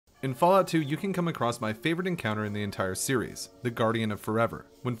In Fallout 2, you can come across my favorite encounter in the entire series, the Guardian of Forever.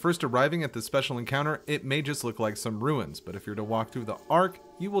 When first arriving at this special encounter, it may just look like some ruins, but if you're to walk through the Ark,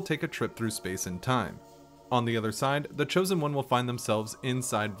 you will take a trip through space and time. On the other side, the Chosen One will find themselves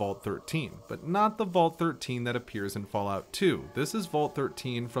inside Vault 13, but not the Vault 13 that appears in Fallout 2. This is Vault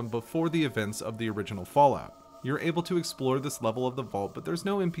 13 from before the events of the original Fallout. You're able to explore this level of the vault, but there's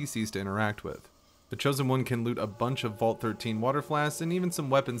no NPCs to interact with. The Chosen One can loot a bunch of Vault 13 water flasks and even some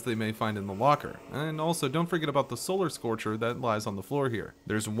weapons they may find in the locker. And also, don't forget about the solar scorcher that lies on the floor here.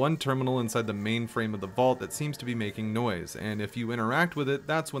 There's one terminal inside the main frame of the vault that seems to be making noise, and if you interact with it,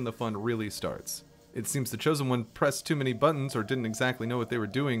 that's when the fun really starts. It seems the Chosen One pressed too many buttons or didn't exactly know what they were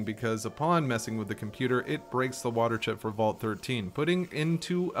doing, because upon messing with the computer, it breaks the water chip for Vault 13, putting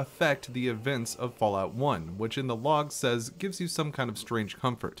into effect the events of Fallout 1, which in the log says gives you some kind of strange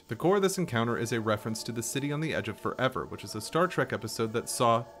comfort. The core of this encounter is a reference to the City on the Edge of Forever, which is a Star Trek episode that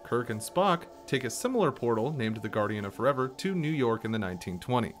saw Kirk and Spock take a similar portal, named the Guardian of Forever, to New York in the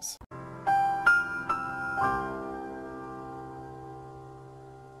 1920s.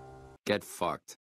 Get fucked.